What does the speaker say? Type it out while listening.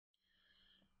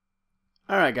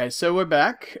Alright guys, so we're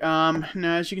back. Now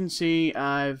as you can see,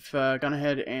 I've gone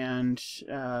ahead and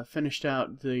finished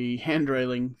out the hand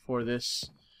railing for this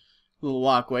little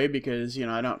walkway because, you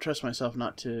know, I don't trust myself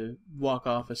not to walk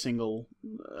off a single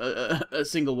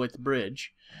width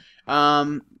bridge.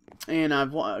 And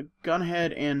I've gone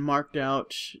ahead and marked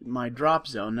out my drop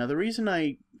zone. Now the reason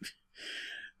I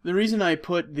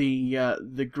put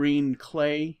the green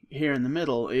clay here in the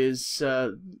middle is,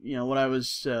 you know, what I was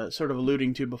sort of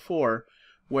alluding to before,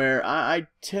 where I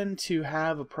tend to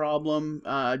have a problem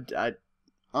on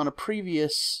a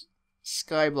previous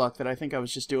skyblock that I think I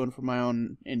was just doing for my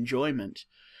own enjoyment.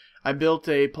 I built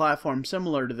a platform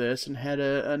similar to this and had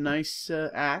a nice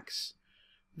axe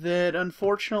that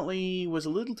unfortunately was a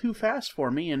little too fast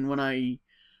for me, and when I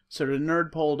sort of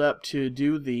nerd pulled up to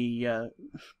do the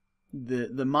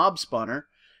mob spawner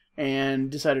and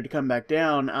decided to come back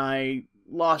down, I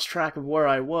lost track of where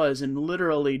I was and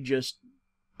literally just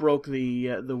broke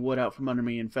the wood out from under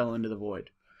me and fell into the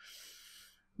void.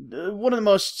 One of the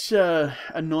most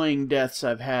annoying deaths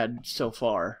I've had so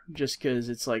far, just because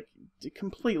it's like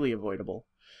completely avoidable.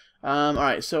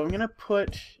 Alright, so I'm going to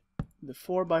put the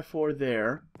 4x4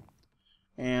 there,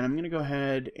 and I'm going to go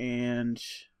ahead and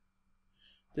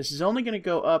this is only going to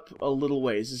go up a little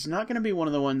ways. It's not going to be one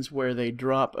of the ones where they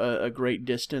drop a great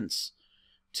distance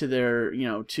to their, you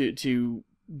know, to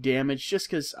damage, just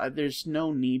because there's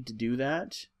no need to do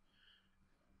that.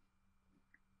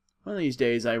 One of these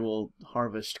days I will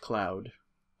harvest cloud.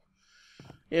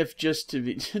 If just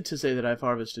to to say that I've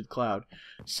harvested cloud.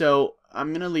 So I'm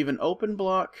going to leave an open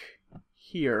block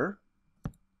here.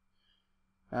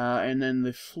 And then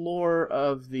the floor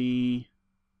of the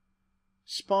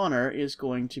spawner is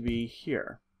going to be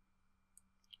here.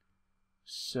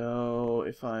 So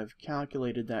if I've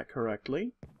calculated that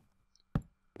correctly,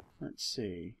 let's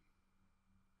see.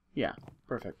 Yeah,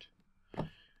 perfect.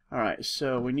 Alright,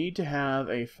 so we need to have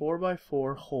a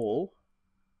 4x4 hole.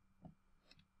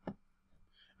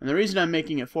 And the reason I'm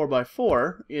making it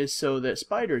 4x4 is so that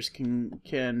spiders can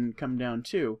come down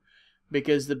too.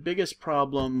 Because the biggest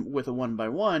problem with a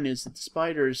 1x1 is that the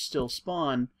spiders still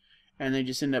spawn and they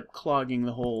just end up clogging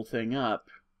the whole thing up.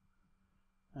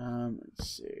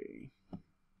 Let's see.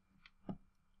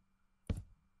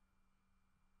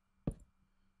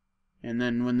 And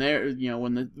then when they're, you know,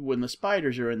 when the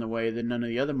spiders are in the way, then none of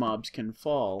the other mobs can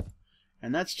fall,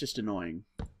 and that's just annoying.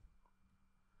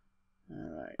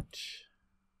 All right.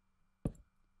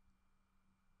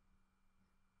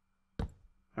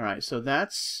 All right. So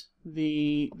that's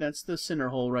the center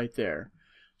hole right there.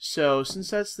 So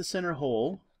since that's the center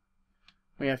hole,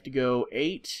 we have to go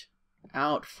 8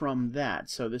 out from that.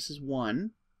 So this is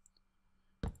 1,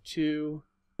 2,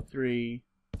 3,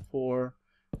 4,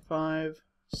 5,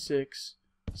 6,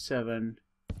 7,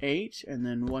 8, and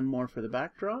then one more for the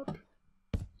backdrop.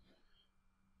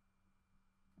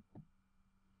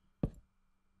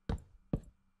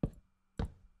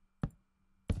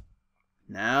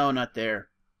 No, not there.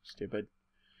 Stupid.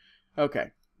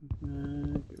 Okay.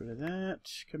 Get rid of that.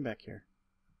 Come back here.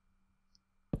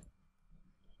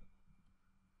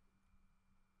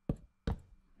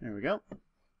 There we go.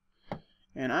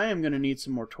 And I am going to need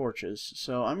some more torches,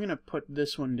 so I'm going to put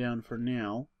this one down for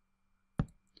now.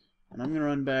 And I'm going to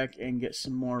run back and get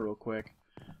some more real quick.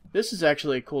 This is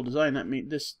actually a cool design.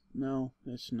 No,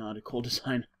 that's not a cool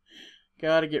design.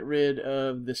 Gotta get rid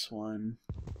of this one.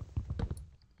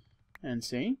 And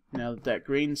see, now that that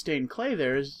green stained clay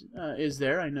there is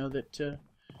there, I know that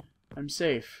I'm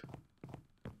safe.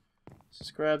 Let's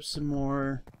grab some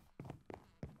more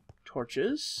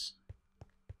torches.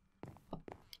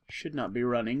 Should not be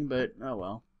running, but oh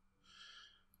well.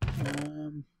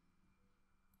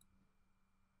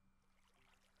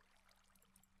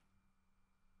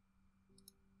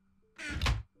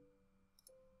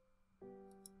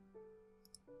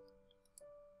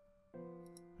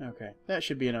 Okay, that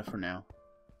should be enough for now.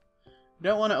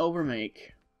 Don't want to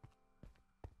overmake.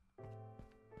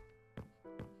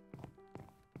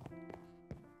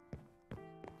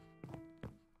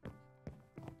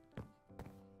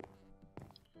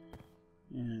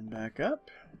 And back up.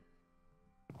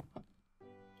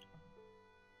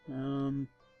 I'm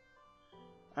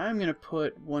going to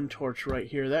put one torch right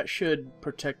here. That should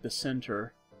protect the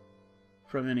center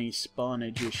from any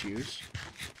spawnage issues.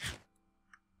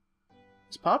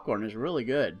 This popcorn is really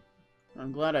good.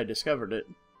 I'm glad I discovered it.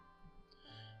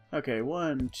 Okay,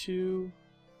 1, 2.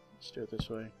 Let's do it this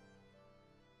way.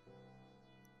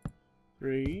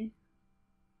 3,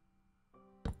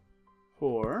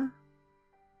 4,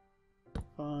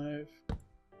 5,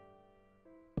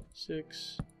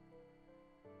 6,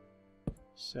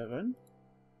 7,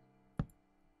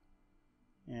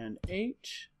 and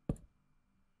 8,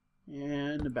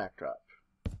 and the backdrop.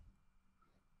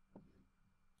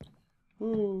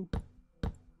 Ooh.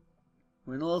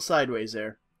 Went a little sideways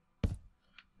there.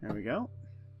 There we go.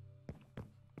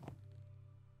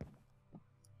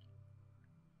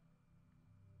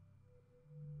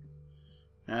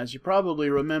 As you probably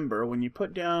remember, when you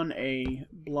put down a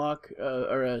block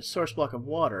or a source block of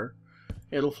water,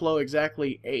 it'll flow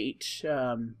exactly 8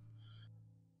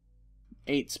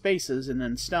 spaces and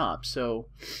then stop. So,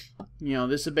 you know,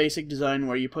 this is a basic design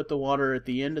where you put the water at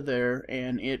the end of there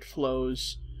and it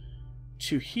flows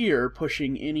to here,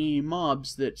 pushing any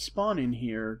mobs that spawn in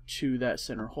here to that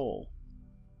center hole.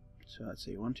 So let's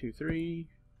see, 1, 2, 3,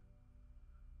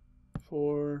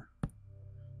 4,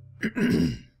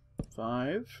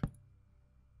 5,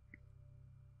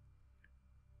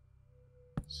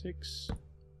 6,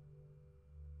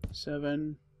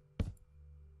 7,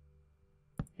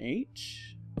 8,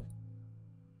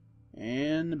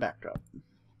 and the backdrop.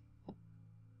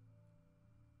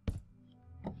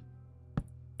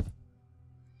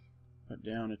 Put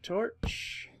down a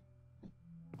torch.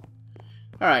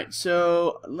 Alright,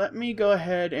 so let me go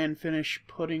ahead and finish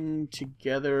putting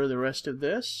together the rest of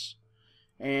this,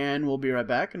 and we'll be right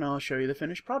back and I'll show you the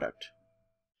finished product.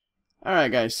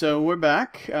 Alright guys, so we're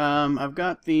back. I've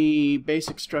got the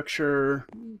basic structure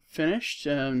finished.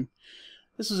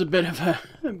 This is a bit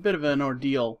of an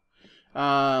ordeal,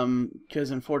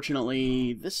 because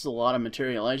unfortunately this is a lot of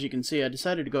material. As you can see, I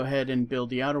decided to go ahead and build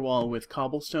the outer wall with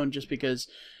cobblestone just because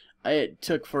it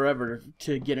took forever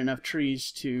to get enough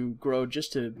trees to grow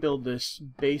just to build this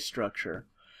base structure.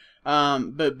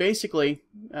 But basically,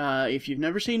 if you've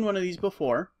never seen one of these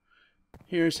before,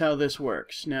 here's how this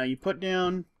works. Now you put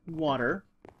down water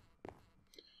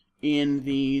in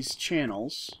these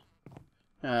channels,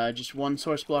 just one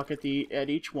source block at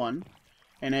each one,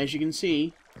 and as you can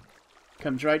see,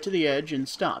 comes right to the edge and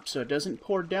stops. So it doesn't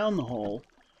pour down the hole;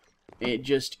 it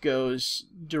just goes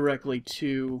directly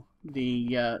to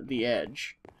the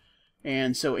edge.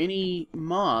 And so any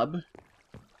mob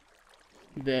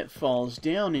that falls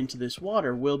down into this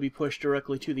water will be pushed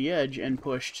directly to the edge and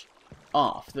pushed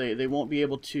off. They won't be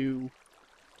able to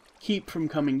keep from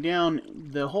coming down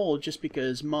the hole just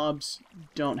because mobs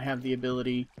don't have the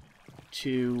ability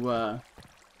to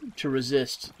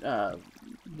resist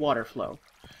water flow.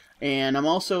 And I'm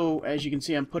also, as you can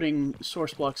see, I'm putting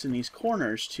source blocks in these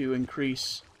corners to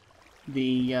increase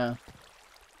the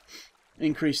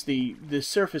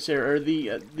surface area, or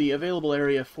the available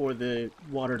area for the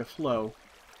water to flow.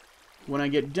 When I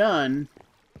get done,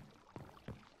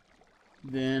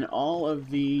 then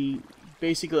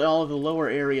basically all of the lower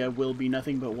area will be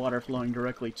nothing but water flowing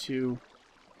directly to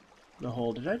the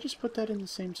hole. Did I just put that in the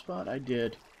same spot? I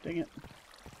did. Dang it.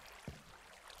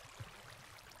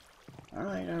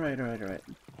 Alright. There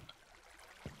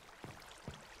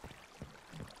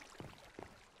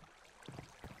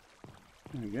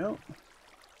we go.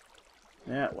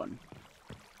 That one.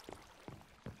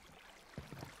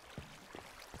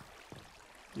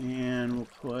 And we'll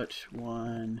put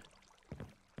one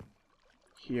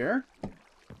here.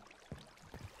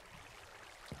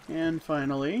 And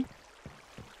finally,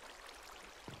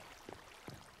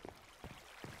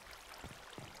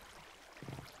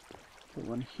 put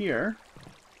one here.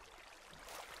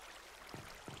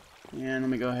 And let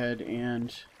me go ahead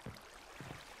and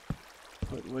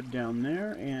put wood down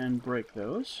there and break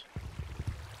those.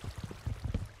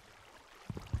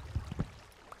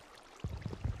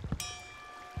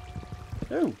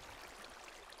 Oh!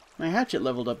 My hatchet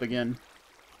leveled up again.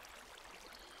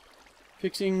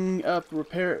 Fixing up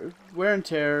wear and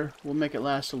tear will make it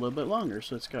last a little bit longer,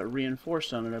 so it's got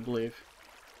reinforced on it, I believe.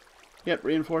 Yep,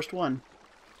 reinforced 1.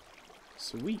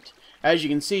 Sweet. As you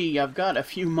can see, I've got a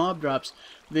few mob drops.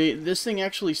 This thing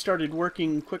actually started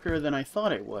working quicker than I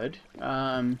thought it would.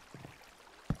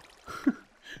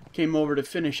 Came over to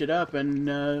finish it up and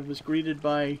was greeted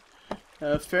by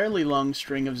a fairly long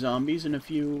string of zombies and a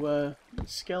few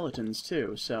skeletons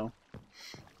too. So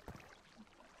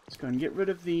let's go and get rid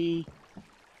of the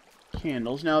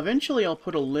candles. Now eventually I'll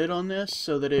put a lid on this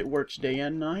so that it works day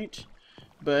and night,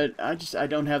 but I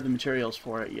don't have the materials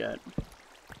for it yet.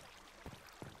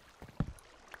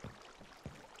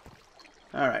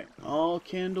 Alright, all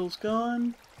candles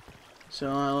gone. So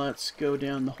let's go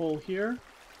down the hole here.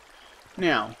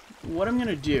 Now, what I'm going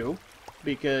to do,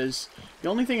 because the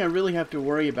only thing I really have to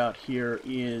worry about here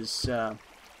is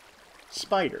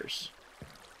spiders.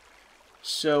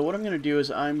 So what I'm going to do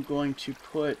is I'm going to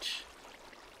put,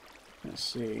 let's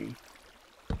see,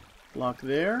 block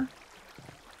there,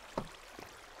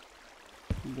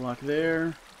 block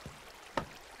there,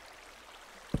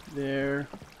 there,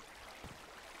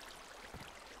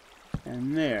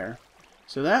 And there.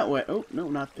 So that way... Oh, no,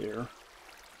 not there.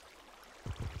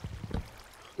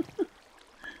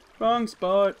 Wrong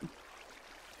spot.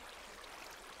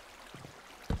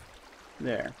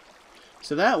 There.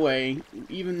 So that way,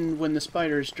 even when the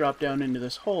spiders drop down into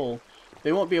this hole,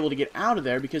 they won't be able to get out of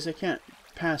there because they can't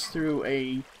pass through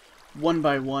a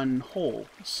 1-by-1 hole.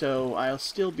 So I'll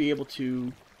still be able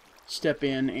to step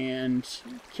in and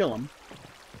kill them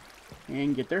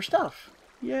and get their stuff.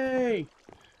 Yay!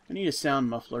 I need a sound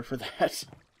muffler for that.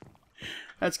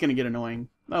 That's going to get annoying.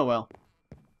 Oh well.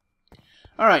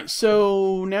 Alright,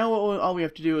 so now all we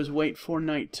have to do is wait for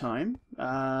nighttime.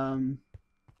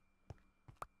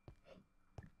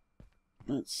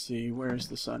 Let's see, where's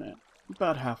the sun at?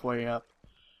 About halfway up.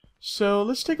 So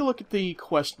let's take a look at the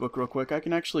quest book real quick. I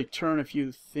can actually turn a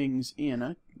few things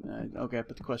in. Okay, I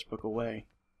put the quest book away.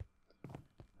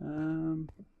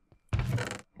 And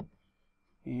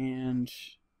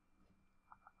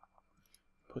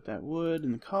put that wood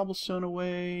and the cobblestone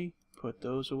away. Put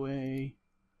those away.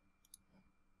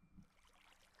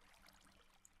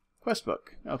 Quest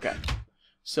book. Okay.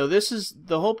 So this is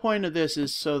the whole point of this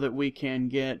is so that we can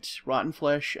get rotten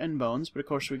flesh and bones, but of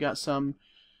course we got some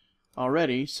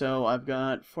already. So I've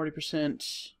got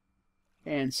 40%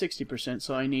 and 60%.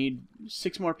 So I need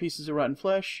 6 more pieces of rotten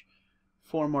flesh,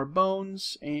 4 more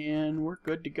bones, and we're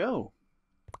good to go.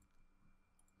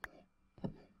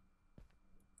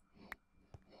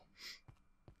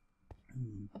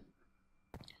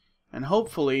 And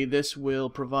hopefully this will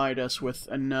provide us with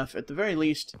enough, at the very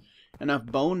least, enough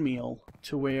bone meal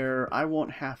to where I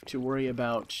won't have to worry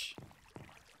about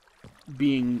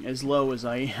being as low as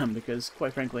I am, because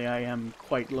quite frankly I am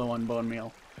quite low on bone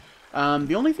meal.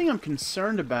 The only thing I'm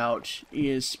concerned about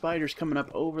is spiders coming up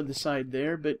over the side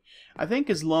there, but I think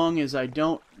as long as I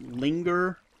don't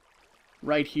linger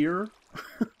right here,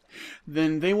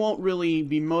 then they won't really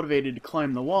be motivated to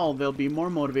climb the wall. They'll be more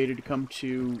motivated to come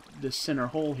to the center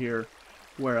hole here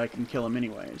where I can kill them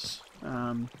anyways.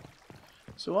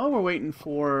 So while we're waiting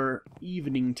for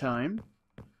evening time,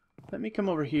 let me come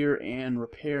over here and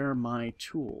repair my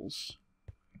tools.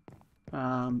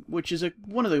 Which is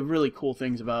one of the really cool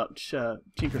things about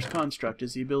Tinker's Construct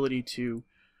is the ability to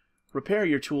repair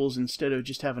your tools instead of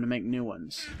just having to make new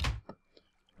ones.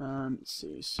 Let's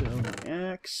see, so my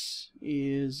axe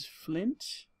is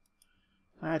flint.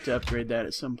 I have to upgrade that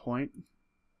at some point.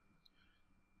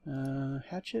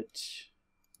 Hatchet,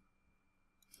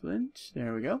 flint,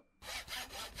 there we go.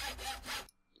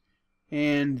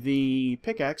 And the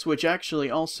pickaxe, which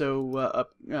actually also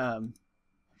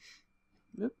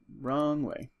wrong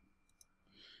way.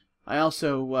 I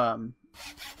also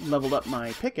leveled up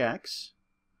my pickaxe,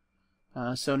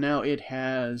 so now it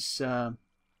has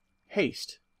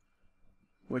haste,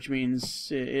 which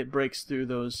means it breaks through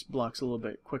those blocks a little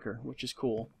bit quicker, which is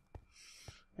cool.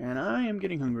 And I am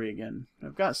getting hungry again.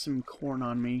 I've got some corn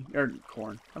on me, or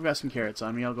corn. I've got some carrots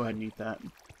on me. I'll go ahead and eat that.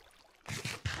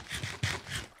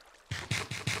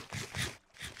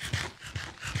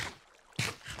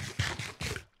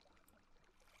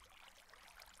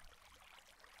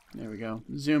 There we go.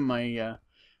 Zoom my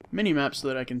mini-map so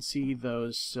that I can see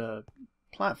those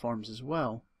platforms as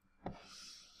well.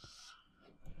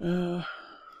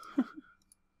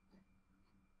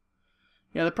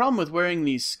 Yeah, the problem with wearing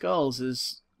these skulls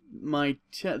is my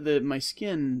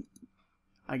skin,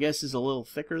 I guess, is a little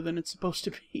thicker than it's supposed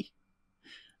to be.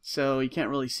 So you can't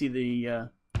really see the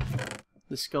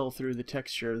skull through the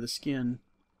texture of the skin.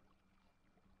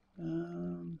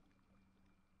 I'm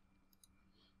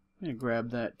gonna grab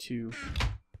that too.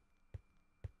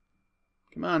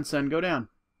 Come on, son, go down.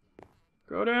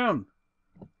 Go down.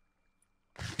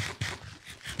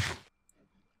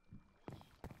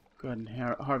 Go ahead and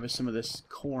harvest some of this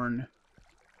corn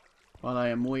while I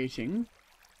am waiting.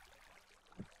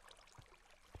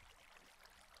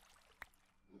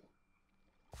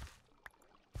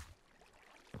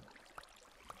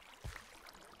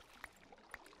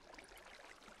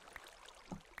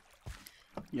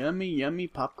 Yummy, yummy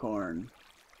popcorn.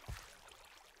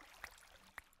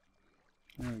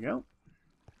 There we go.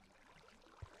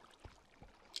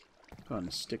 Go ahead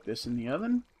and stick this in the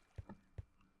oven.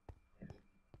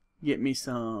 Get me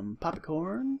some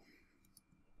popcorn.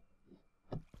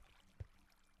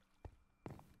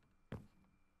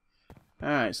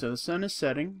 Alright, so the sun is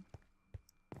setting.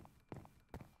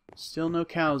 Still no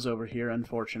cows over here,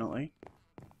 unfortunately.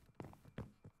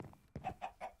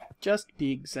 Just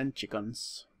pigs and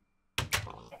chickens.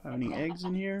 Have any eggs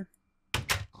in here?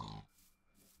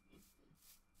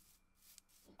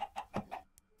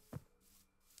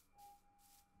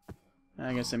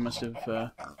 I guess they must have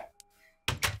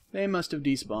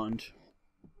despawned.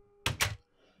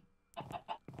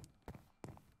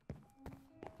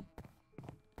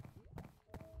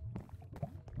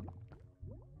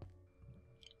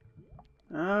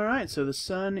 Alright, so the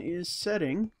sun is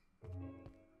setting.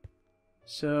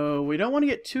 So we don't want to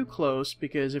get too close,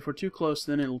 because if we're too close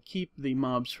then it'll keep the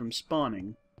mobs from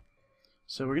spawning.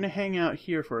 So we're going to hang out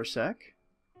here for a sec.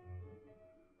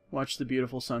 Watch the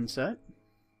beautiful sunset.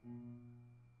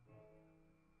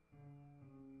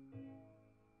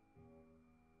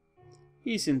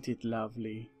 Isn't it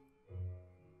lovely?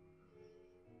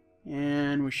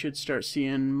 And we should start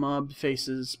seeing mob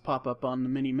faces pop up on the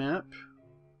mini-map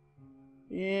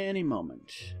any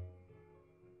moment.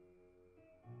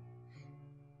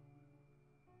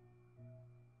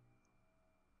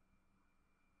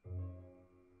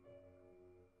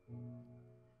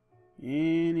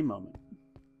 Any moment.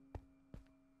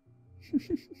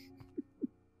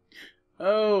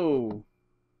 Oh!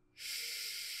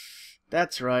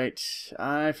 That's right.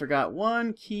 I forgot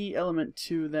one key element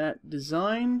to that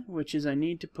design, which is I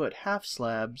need to put half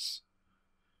slabs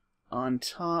on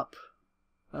top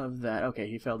of that. Okay,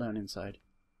 he fell down inside.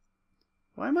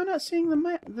 Why am I not seeing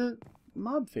the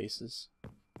mob faces?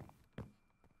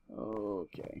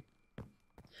 Okay.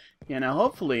 Yeah, now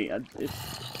hopefully,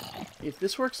 if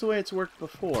this works the way it's worked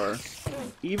before,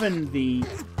 even the...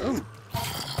 Oh!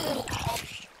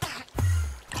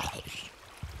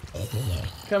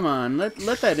 Come on, let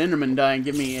that Enderman die and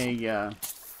give me a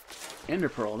Ender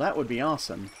Pearl. That would be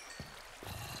awesome.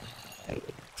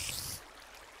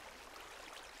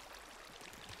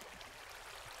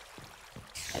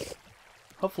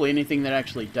 Hopefully anything that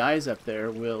actually dies up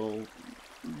there will...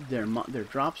 Their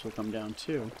drops will come down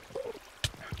too.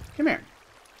 Come here.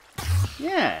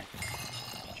 Yeah.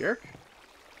 Jerk.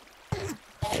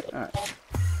 Alright.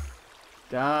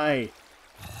 Die.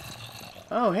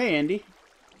 Oh, hey, Andy.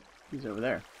 He's over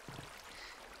there.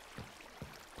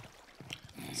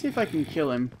 Let's see if I can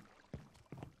kill him.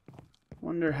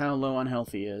 Wonder how low on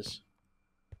health he is.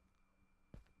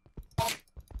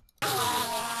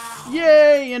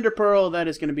 Yay! Ender Pearl! That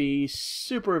is going to be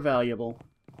super valuable.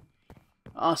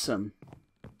 Awesome.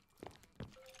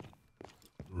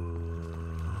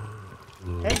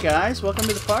 Hey guys, welcome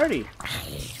to the party.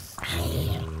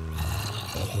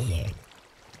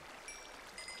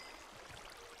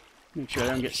 Make sure I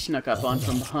don't get snuck up on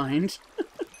from behind.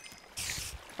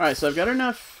 Alright, so I've got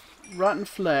enough rotten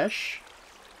flesh.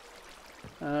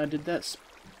 Did that...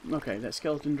 Okay, that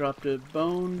skeleton dropped a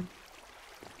bone.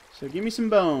 So give me some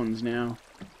bones now.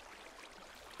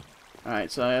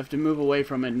 Alright, so I have to move away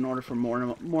from it in order for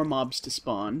more mobs to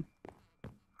spawn.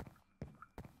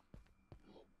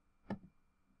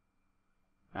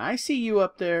 I see you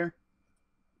up there.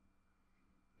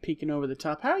 Peeking over the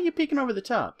top. How are you peeking over the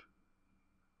top?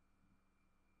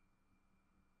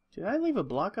 Did I leave a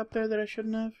block up there that I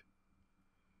shouldn't have?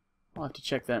 I'll have to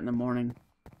check that in the morning.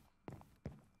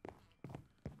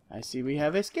 I see we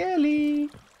have a skelly.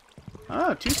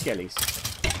 Oh, 2 skellies.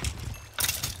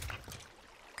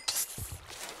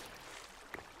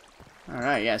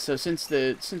 Alright, yeah, so since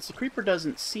the creeper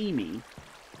doesn't see me,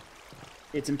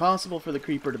 it's impossible for the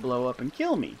creeper to blow up and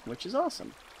kill me, which is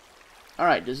awesome.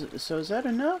 Alright, so is that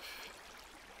enough?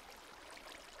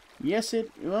 Yes,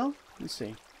 well, let's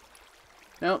see.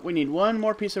 No, we need one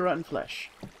more piece of rotten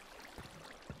flesh.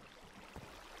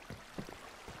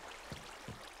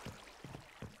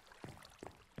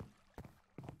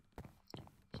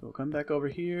 So we'll come back over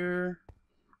here.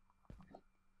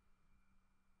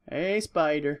 Hey,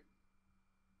 spider.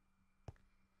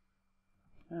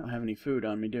 I don't have any food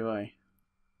on me, do I?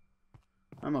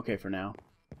 I'm okay for now.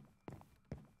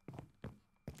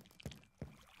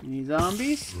 Any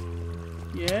zombies?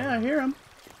 Yeah, I hear them.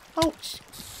 Oh,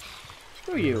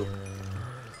 screw you.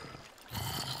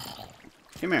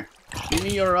 Come here. Give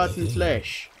me your rotten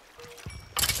flesh.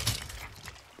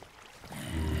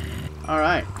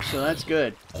 Alright, so that's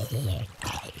good.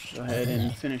 Go ahead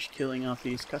and finish killing off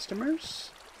these customers.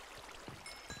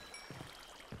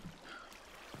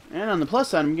 And on the plus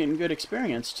side, I'm getting good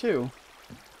experience, too.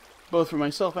 Both for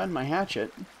myself and my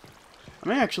hatchet. I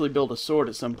may actually build a sword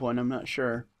at some point, I'm not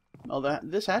sure. Although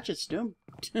this hatchet's doing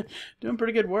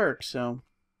pretty good work, so...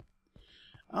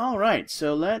 Alright,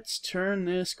 so let's turn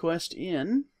this quest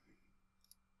in.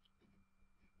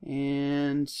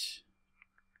 And...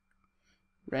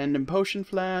 Random potion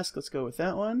flask, let's go with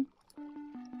that one.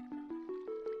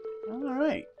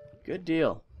 Alright, good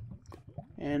deal.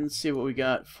 And let's see what we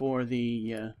got for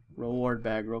the reward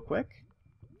bag real quick.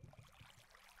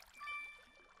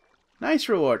 Nice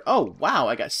reward. Oh, wow,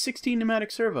 I got 16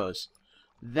 pneumatic servos.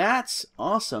 That's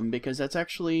awesome, because that's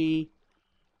actually...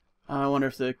 I wonder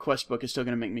if the quest book is still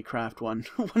going to make me craft one.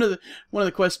 one of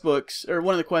the quest books, or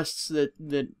one of the quests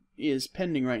that is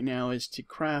pending right now is to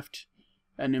craft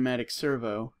a pneumatic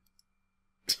servo.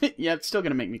 Yeah, it's still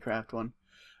going to make me craft one.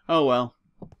 Oh well.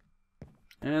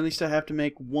 And at least I have to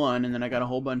make one, and then I got a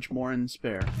whole bunch more in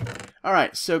spare.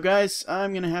 Alright, so guys,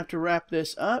 I'm going to have to wrap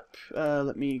this up.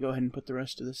 Let me go ahead and put the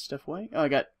rest of this stuff away. Oh, I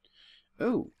got...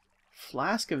 Oh,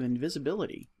 Flask of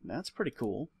Invisibility. That's pretty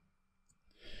cool.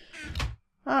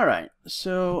 Alright,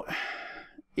 so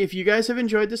if you guys have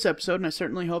enjoyed this episode, and I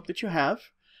certainly hope that you have,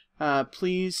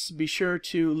 please be sure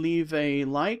to leave a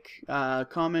like,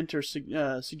 comment, or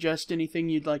suggest anything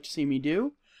you'd like to see me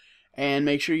do. And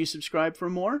make sure you subscribe for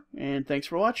more, and thanks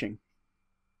for watching.